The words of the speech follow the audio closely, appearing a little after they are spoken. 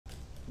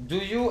Do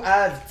you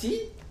have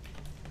tea?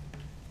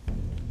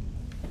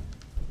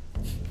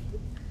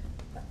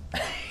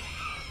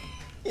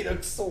 He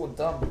looks so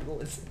dumb.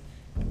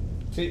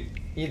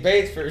 He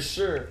bathed for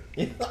sure.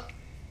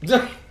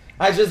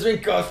 I just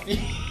drink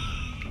coffee.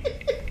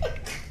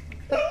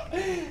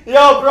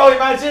 Yo, bro,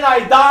 imagine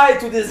I die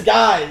to this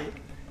guy.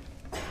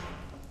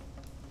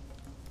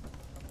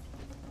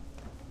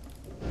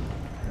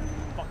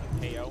 Fucking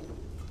Payo.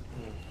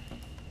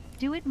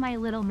 Do it, my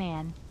little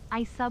man.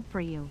 I sub for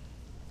you.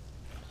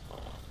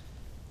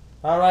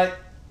 Alright,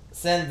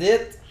 send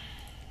it.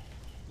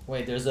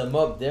 Wait, there's a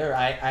mob there.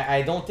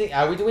 I don't think...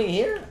 Are we doing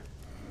here?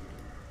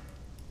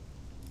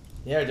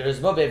 Yeah, there's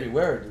mob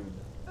everywhere, dude.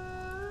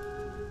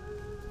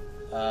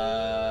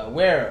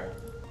 Where?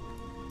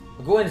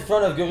 Go in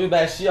front of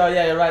Gurubashi. Oh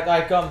yeah, you're right.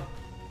 Alright, come.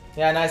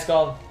 Yeah, nice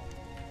call.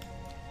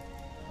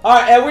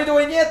 Alright, are we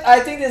doing it? I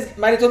think this...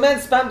 My little man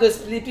spammed the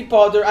sleepy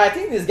powder. I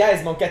think this guy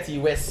is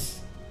Monkati West.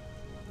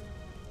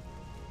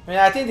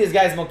 Yeah, I think this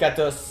guy is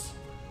Monkatos.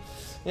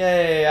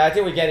 Yeah, I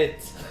think we get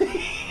it.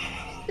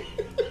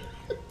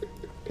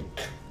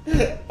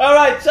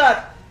 Alright,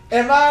 chat.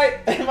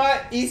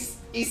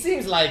 He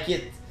seems like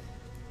it.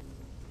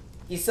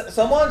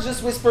 Someone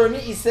just whispered me,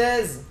 he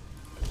says,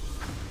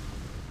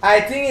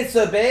 I think it's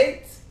a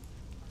bait.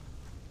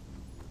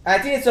 I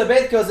think it's a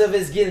bait because of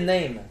his guild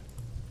name.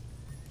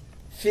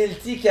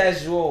 Filthy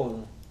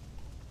Casual.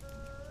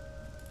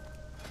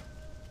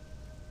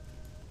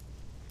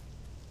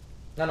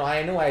 No,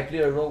 I know I play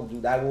a rogue,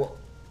 dude.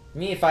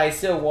 Me, if I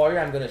see a warrior,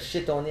 I'm gonna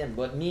shit on him.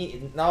 But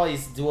me, now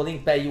he's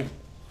dueling Payo.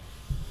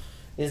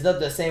 It's not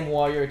the same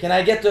warrior. Can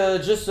I get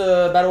just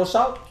a battle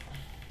shout?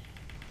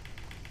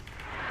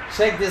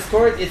 Check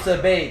Discord, it's a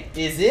bait.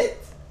 Is it?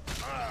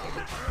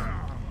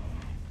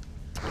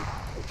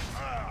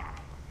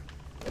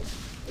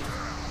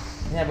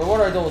 Yeah, but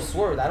what are those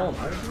swords? I don't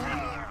know.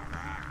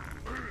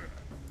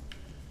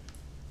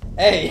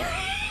 Hey!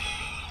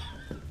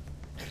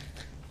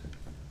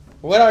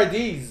 What are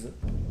these?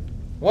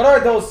 What are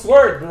those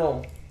swords,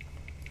 bro?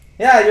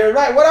 Yeah, you're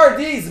right. What are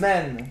these,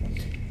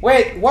 man?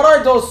 Wait, what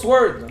are those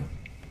swords?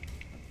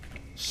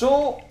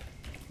 Show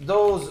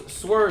those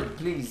swords,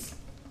 please.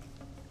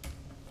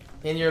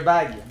 In your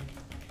bag.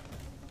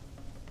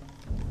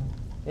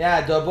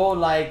 Yeah,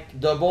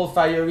 double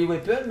fiery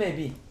weapon,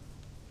 maybe.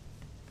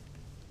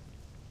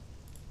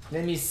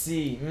 Let me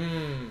see.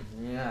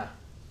 Yeah.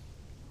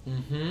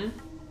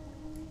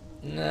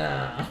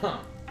 Nah.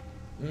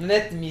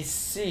 Let me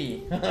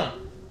see.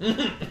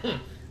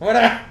 What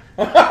are...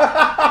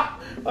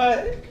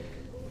 What?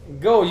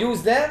 Go,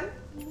 use them?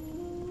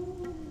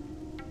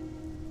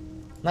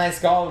 Nice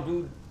call,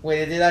 dude.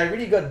 Wait, did I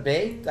really got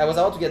bait? I was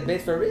about to get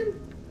bait for real?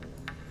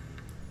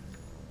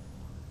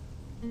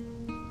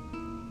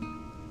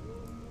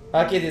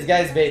 Okay, this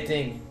guy's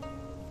baiting.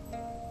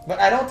 But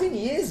I don't think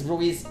he is, bro.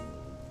 He's...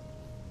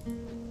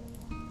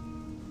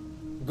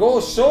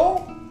 Go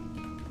show?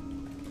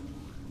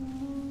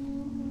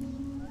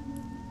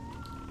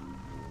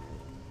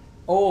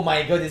 Oh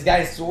my god, this guy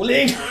is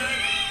trolling.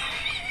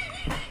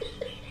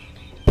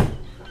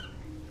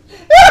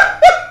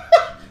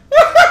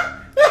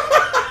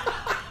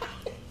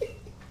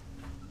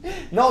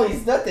 No,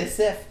 he's not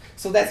SF.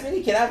 So that's mean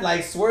he can have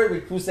like sword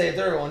with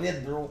Crusader on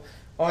it, bro.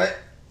 Or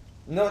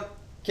no,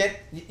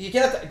 you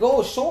cannot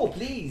go show,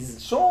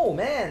 please. Show,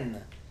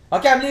 man.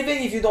 Okay, I'm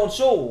leaving if you don't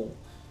show.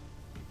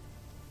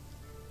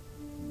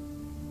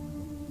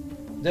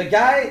 The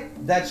guy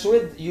that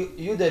showed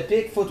you the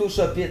pic,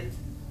 Photoshop it.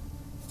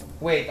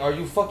 Wait, are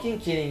you fucking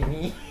kidding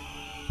me?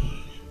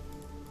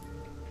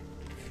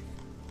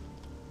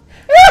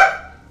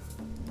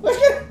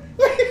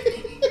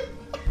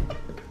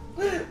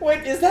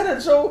 Wait, is that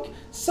a joke?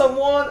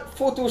 Someone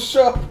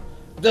Photoshop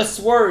the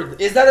sword.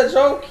 Is that a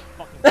joke?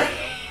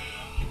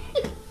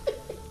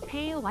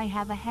 Payo, I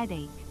have a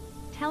headache.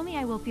 Tell me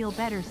I will feel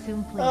better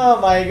soon, please. Oh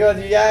my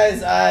god, you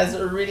guys has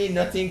really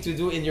nothing to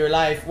do in your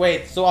life.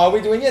 Wait, so are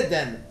we doing it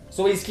then?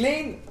 So he's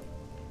clean?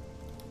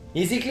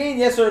 Is he clean,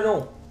 yes or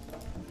no?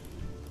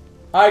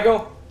 Alright,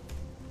 go.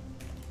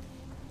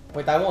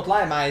 Wait, I won't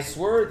lie, my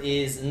sword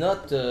is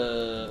not...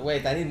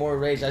 Wait, I need more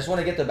rage. I just want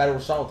to get the battle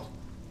shout.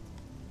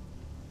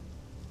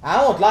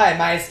 I won't lie,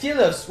 my skill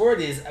of sword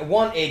is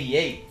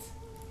 188.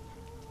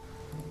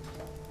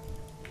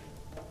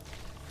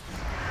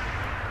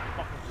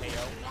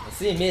 Let's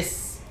see,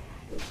 miss.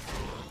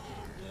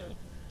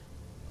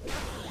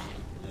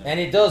 And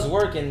it does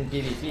work in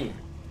PvP.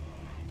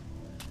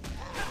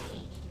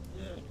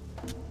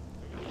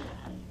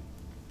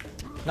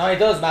 No, it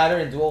does matter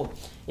in duel.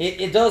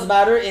 It does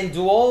matter in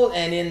duel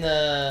and in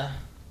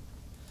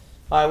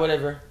alright,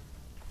 whatever.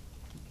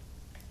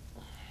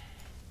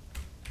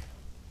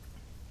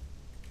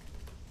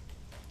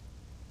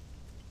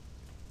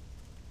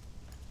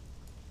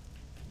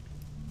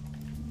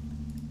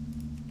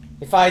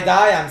 If I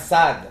die, I'm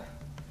sad.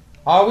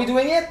 Are we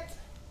doing it?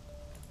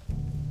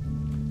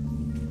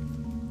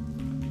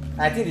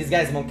 I think this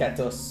guy's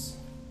Monkatos.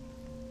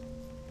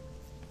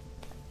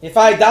 If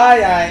I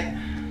die,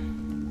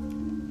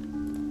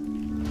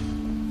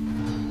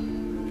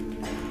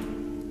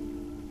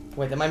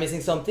 Wait, am I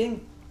missing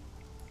something?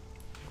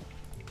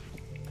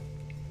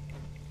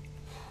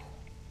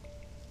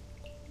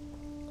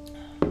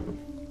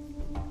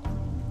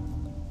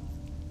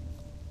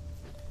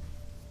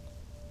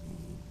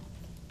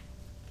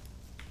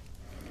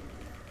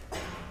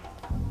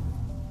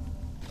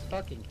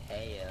 Fucking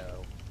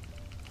Payo.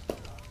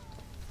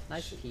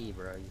 Nice tea,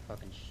 bro, you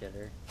fucking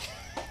shitter.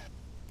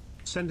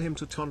 Send him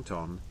to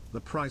Tonton, the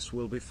price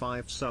will be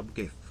 5 sub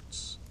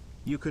gifts.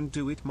 You can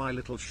do it, my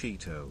little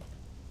Cheeto.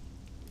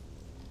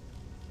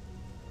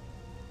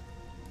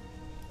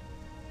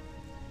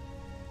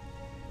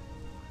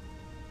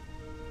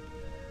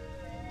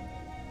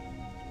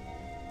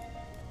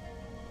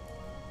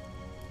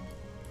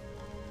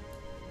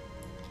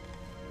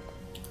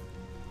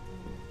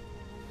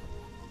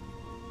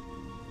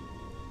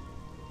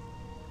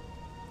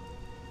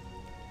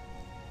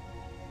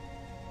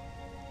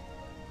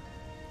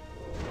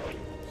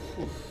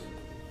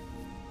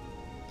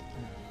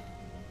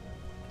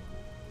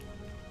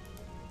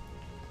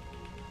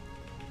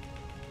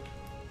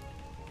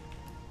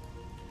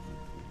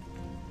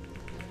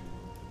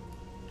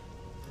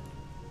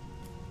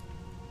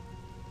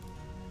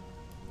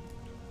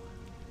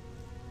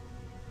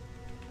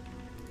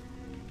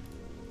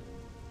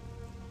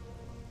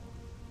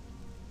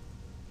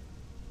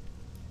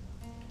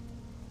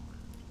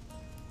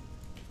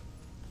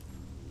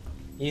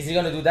 Is he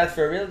gonna do that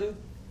for real, dude?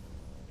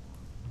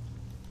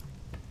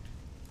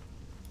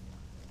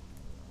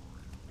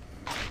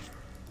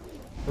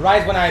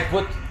 Right when I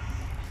put...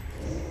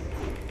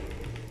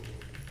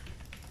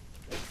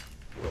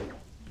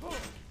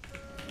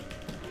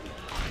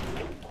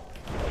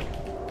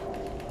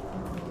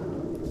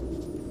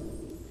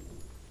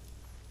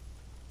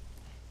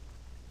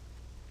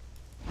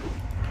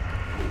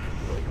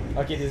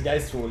 Okay, this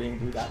guy's trolling,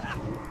 dude.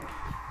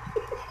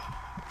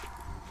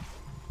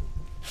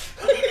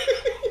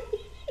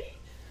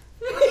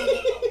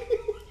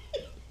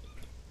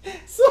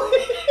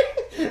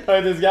 Oh,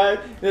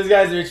 this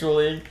guy's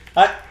ritualing.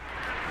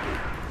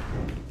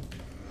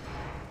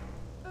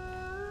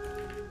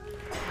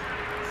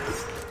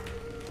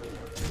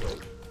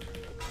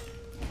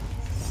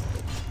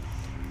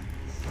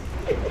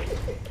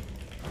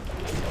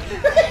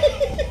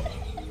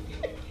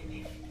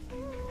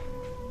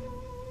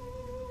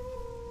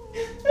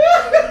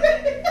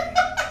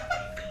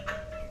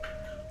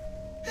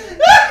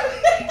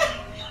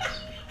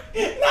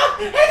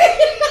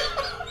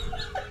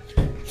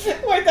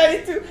 Wait, I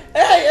need to...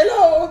 Hey,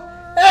 hello!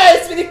 Hey,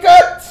 it's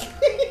Minicut!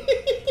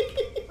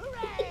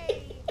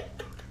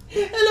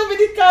 Hello,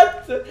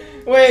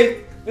 Minicut!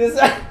 Wait, this...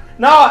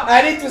 No,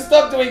 I need to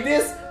stop doing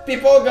this.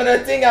 People are gonna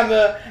think I'm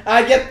a...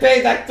 I get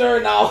paid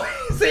actor now.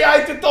 Say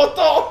hi to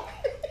Toto!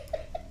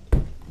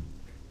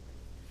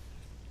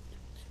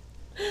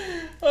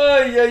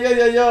 Oh,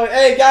 yo.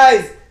 Hey,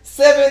 guys!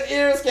 7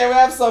 years, can we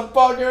have some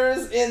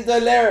poggers in the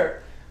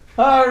lair?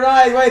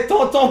 Alright, wait,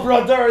 Tonton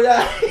brother,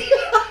 yeah.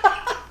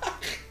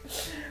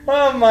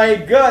 Oh my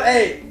god,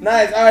 hey,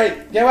 nice,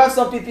 alright. Can we have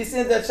some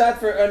PPC in the chat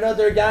for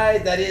another guy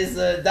that is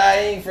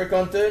dying for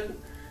content?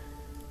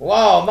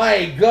 Wow,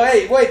 my god,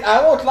 hey, wait,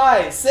 I won't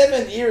lie,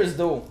 7 years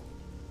though.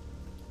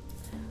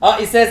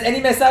 He says,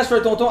 any message for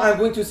Tonton? I'm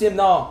going to see him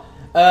now.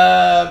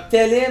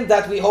 Tell him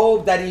that we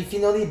hope that he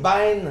finally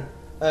bind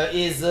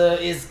his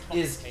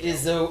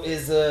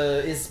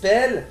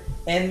spell,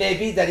 and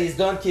maybe that he's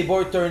done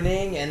keyboard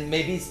turning and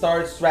maybe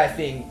starts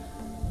strafing.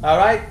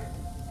 Alright?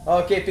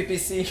 Okay,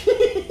 PPC.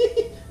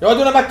 You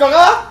wanna do the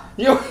Mak'Gora?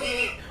 You...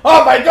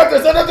 Oh my god,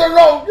 there's another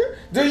rogue!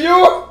 Do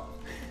you?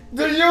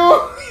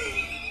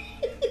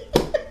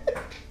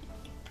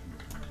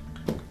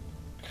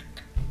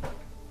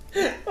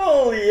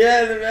 Holy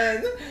hell,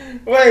 man.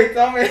 Wait,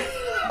 tell me.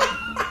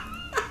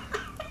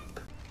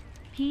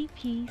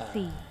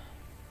 PPC.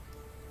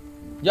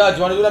 Yo, do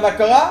you wanna do the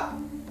Mak'Gora?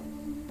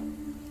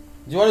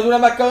 Do you wanna do the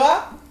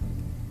Mak'Gora?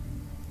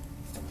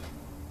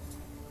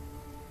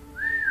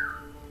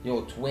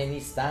 Yo, 20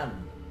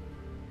 stam.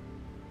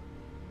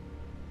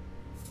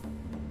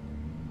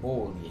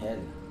 Holy hell.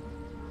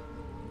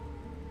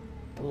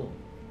 Oh.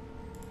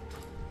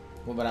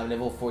 Oh, but I'm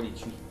level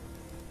 43.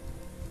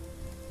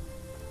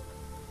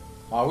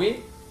 Are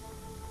we?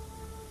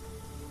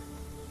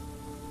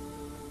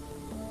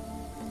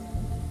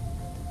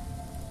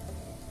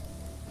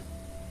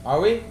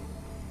 Are we?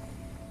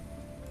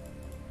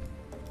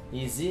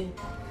 Easy?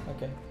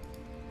 Okay.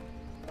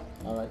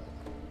 Alright.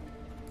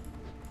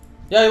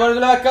 Yeah, you wanna do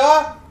the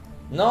Mak'Gora?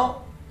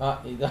 No?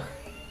 Ah, he don't.